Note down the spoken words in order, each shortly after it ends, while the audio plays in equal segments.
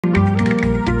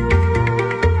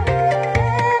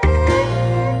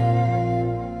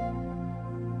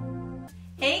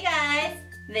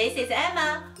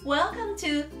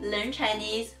Learn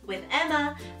Chinese with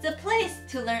Emma, the place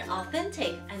to learn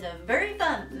authentic and very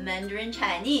fun Mandarin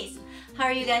Chinese. How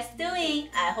are you guys doing?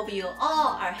 I hope you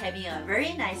all are having a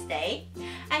very nice day.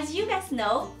 As you guys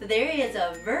know, there is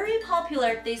a very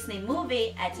popular Disney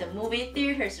movie at the movie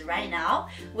theaters right now,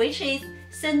 which is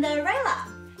Cinderella.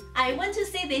 I went to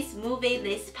see this movie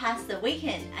this past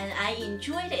weekend and I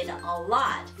enjoyed it a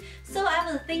lot. So I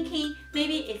was thinking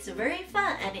maybe it's very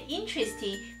fun and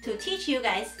interesting to teach you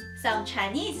guys some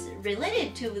Chinese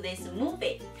related to this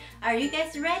movie. Are you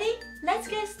guys ready? Let's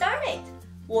get started.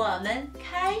 我们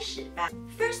开始吧.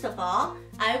 First of all,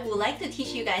 I would like to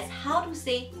teach you guys how to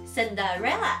say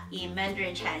Cinderella in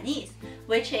Mandarin Chinese,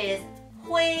 which is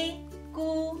灰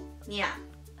姑娘,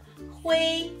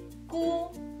灰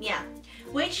姑娘,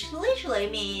 which literally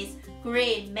means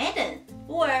great maiden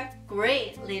or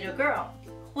great little girl.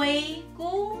 灰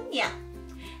姑娘.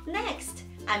 Next,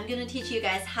 I'm gonna teach you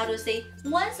guys how to say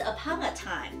once upon a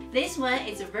time. This one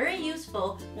is very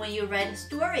useful when you read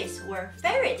stories or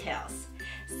fairy tales.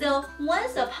 So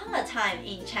once upon a time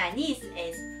in Chinese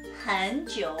is 很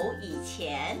久以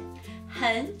前,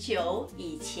很久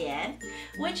以前,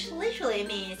 which literally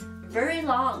means very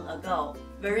long ago,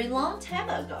 very long time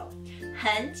ago.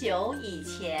 很久以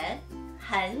前,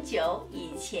很久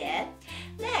以前.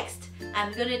 Next,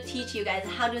 I'm going to teach you guys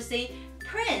how to say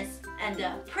prince and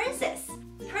princess.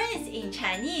 Prince in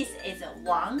Chinese is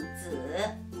王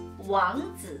子,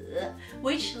王子,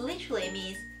 which literally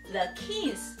means the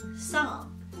king's son.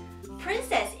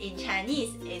 Princess in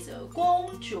Chinese is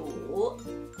公主,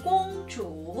公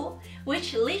主,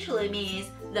 which literally means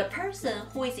the person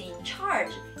who is in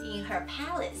charge in her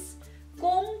palace.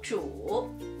 公主,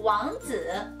王子,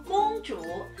公主,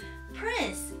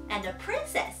 prince and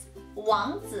princess,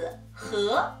 王子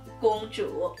和公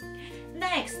主.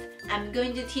 Next, I'm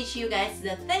going to teach you guys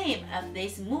the theme of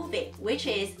this movie, which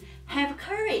is have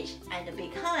courage and be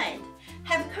kind.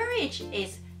 Have courage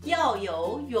is 要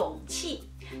有勇气.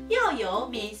 要有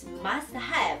means must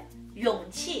have. 勇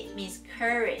气 means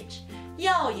courage.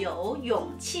 要有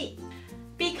勇气.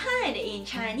 Be kind in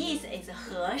Chinese is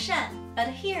和善, but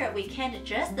here we can't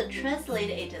just translate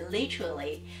it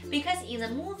literally because in the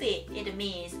movie it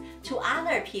means to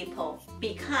other people,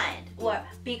 be kind, or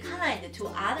be kind to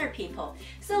other people.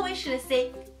 So we should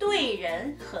say 对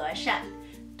人和善,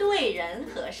对人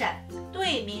和善.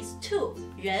 对 means to,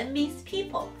 人 means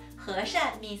people, 和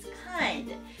善 means kind.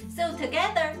 So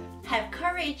together, have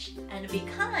courage and be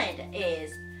kind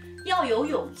is 要有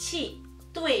勇气,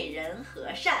对人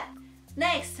和善.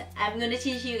 Next, I'm going to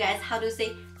teach you guys how to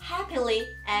say happily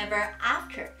ever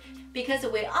after because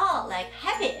we all like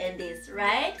happy endings,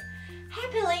 right?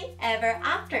 Happily ever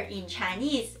after in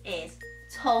Chinese is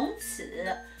从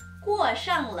此过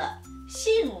上了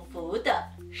幸福的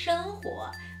生活.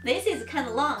 This is kind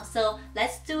of long, so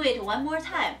let's do it one more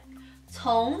time.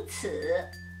 从此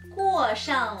过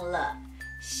上了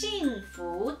幸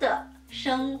福的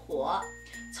生活.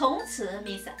 从此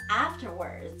means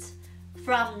afterwards.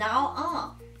 From now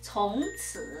on, 从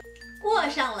此. 过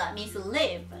上了 means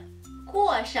live.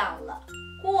 过上了,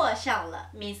 过上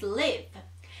了 means live.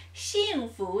 幸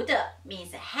福的 means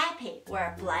happy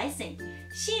or blessing.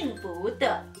 幸福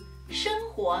的生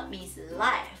活 means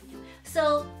life.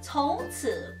 So 从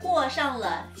此过上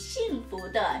了幸福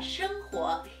的生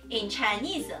活 in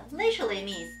Chinese literally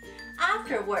means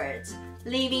afterwards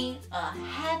living a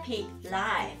happy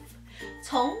life.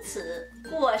 从此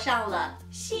过上了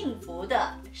幸福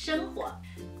的生活.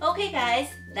 Okay guys,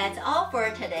 that's all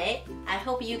for today. I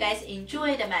hope you guys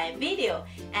enjoyed my video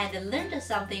and learned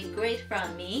something great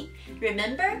from me.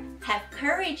 Remember, have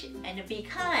courage and be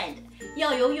kind.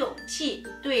 要有勇气,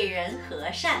对人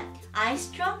和善. I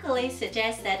strongly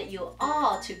suggest that you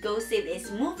all to go see this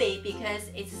movie because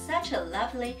it's such a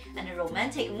lovely and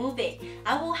romantic movie.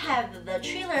 I will have the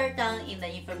trailer down in the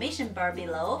information bar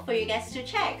below for you guys to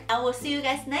check. I will see you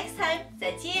guys next time.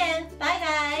 再见. Bye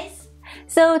guys.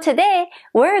 So today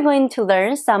we're going to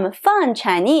learn some fun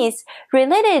Chinese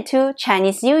related to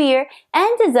Chinese New Year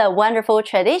and the wonderful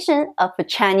tradition of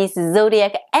Chinese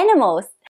zodiac animals.